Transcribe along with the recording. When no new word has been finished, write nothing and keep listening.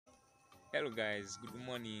Hello guys, good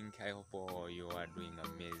morning. I hope all you are doing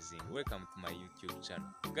amazing. Welcome to my YouTube channel.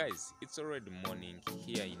 Guys, it's already morning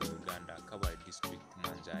here in Uganda, Kabale district,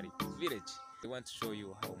 Manjari village. I want to show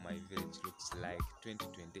you how my village looks like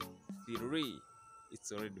 2023.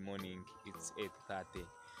 It's already morning, it's 8:30.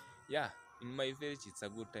 Yeah, in my village it's a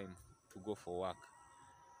good time to go for work.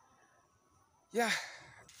 Yeah.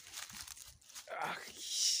 Ah,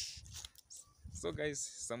 So guys,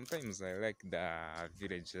 sometimes I like the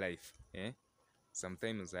village life.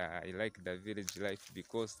 Sometimes I like the village life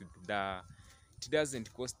because it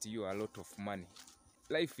doesn't cost you a lot of money.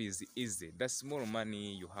 Life is easy. The small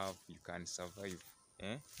money you have, you can survive.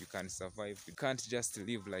 You can survive. You can't just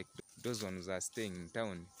live like those ones are staying in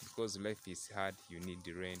town because life is hard. You need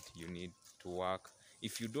the rent. You need to work.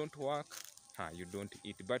 If you don't work, you don't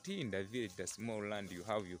eat. But here in the village, the small land you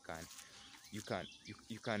have, you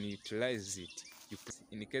can utilize it.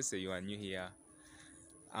 In case you are new here,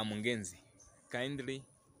 I'm Ngenzi. Kindly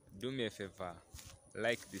do me a favor,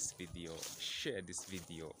 like this video, share this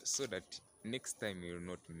video so that next time you will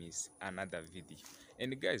not miss another video.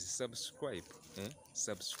 And guys, subscribe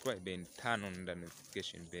and turn on the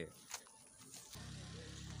notification bell.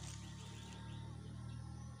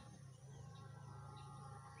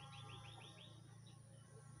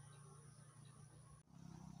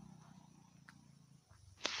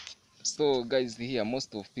 So guys, here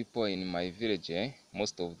most of people in my village,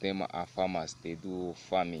 most of them are farmers. They do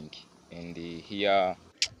farming, and here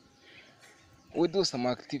we do some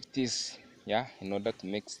activities, yeah, in order to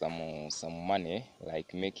make some money,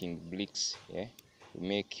 like making bricks. Yeah,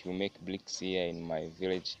 we make bricks here in my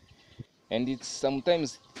village, and it's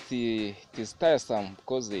sometimes it is tiresome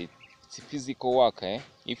because it's physical work.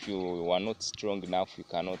 If you are not strong enough, you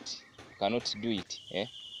cannot do it.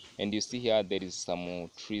 And you see here there is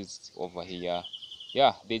some trees over here.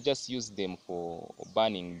 Yeah, they just use them for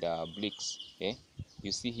burning the bricks.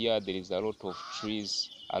 You see here there is a lot of trees,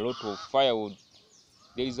 a lot of firewood.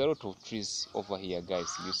 There is a lot of trees over here,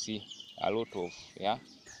 guys. You see a lot of,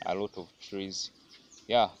 a lot of trees.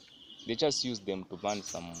 Yeah, they just use them to burn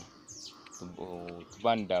to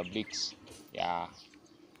burn the bricks. Yeah,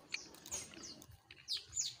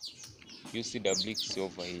 you see the bricks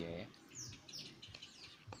over here.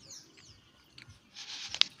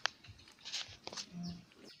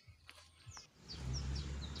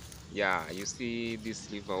 Yeah, you see this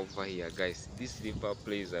river over here, guys. This river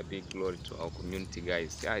plays a big role to our community,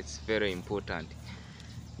 guys. Yeah, it's very important.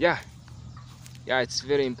 Yeah, it's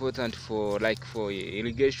very important for for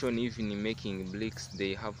irrigation. Even in making bricks,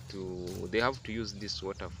 they have to use this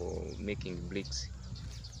water for making bricks.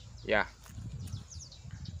 Yeah,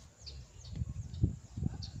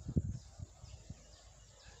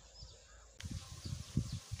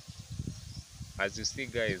 as you see,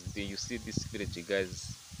 guys, you see this village,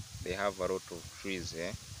 guys, they have a lot of trees.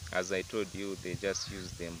 As I told you, they just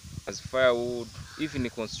use them as firewood. Even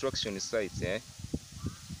in construction sites,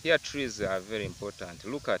 here trees are very important.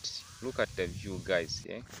 Look at the view, guys.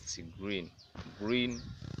 It's green,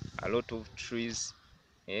 a lot of trees.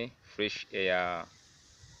 Fresh air.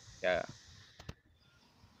 Yeah,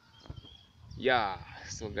 yeah.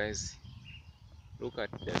 So guys, look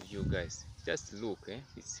at the view, guys. Just look.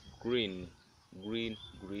 It's green, green,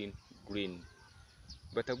 green, green.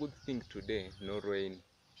 But a good thing today, no rain.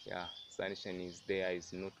 Yeah, sunshine is there,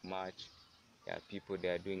 is not much. Yeah, people, they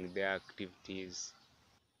are doing their activities.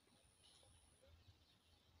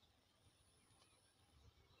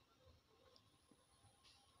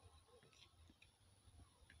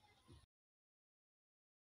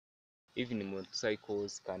 Even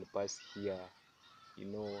motorcycles can pass here.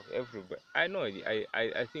 Everybody. I know.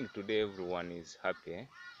 I think today everyone is happy.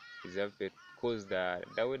 Is happy because the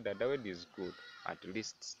weather is good at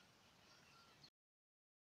least.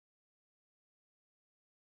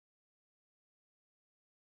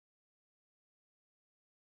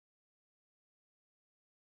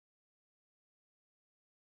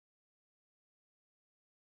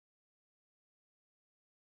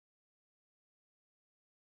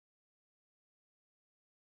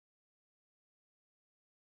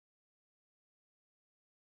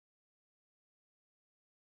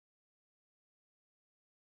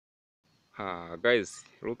 Guys,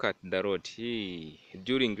 look at the road.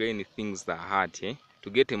 During rainy things are hard. To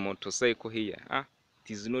get a motorcycle here,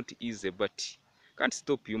 it is not easy, but can't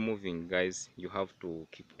stop you moving, guys. You have to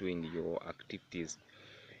keep doing your activities.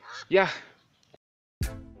 Yeah.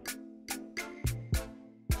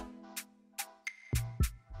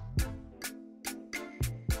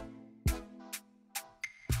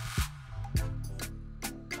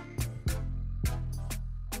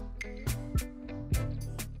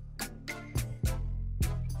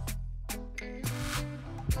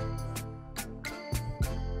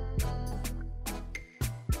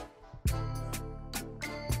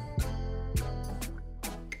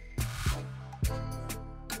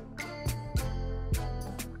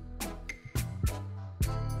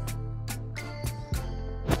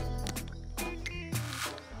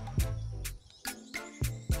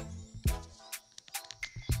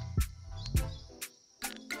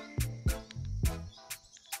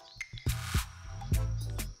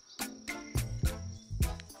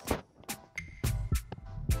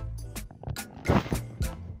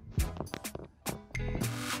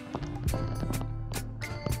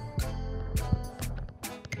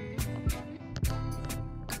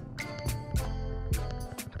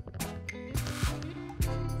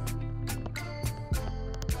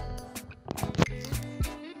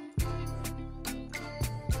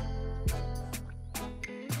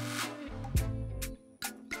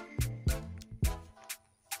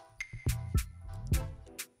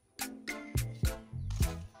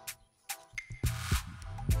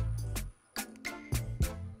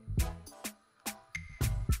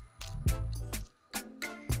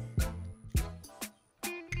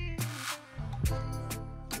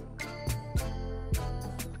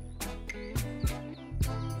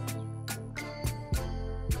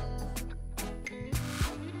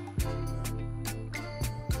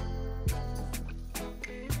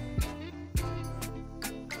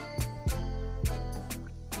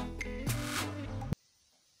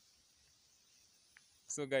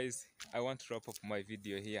 So guys, I want to wrap up my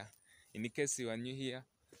video here. In case you are new here,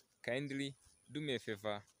 kindly do me a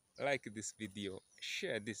favor, like this video,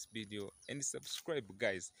 share this video, and subscribe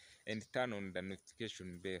guys, and turn on the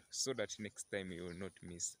notification bell so that next time you will not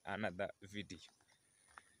miss another video.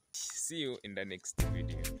 See you in the next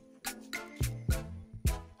video.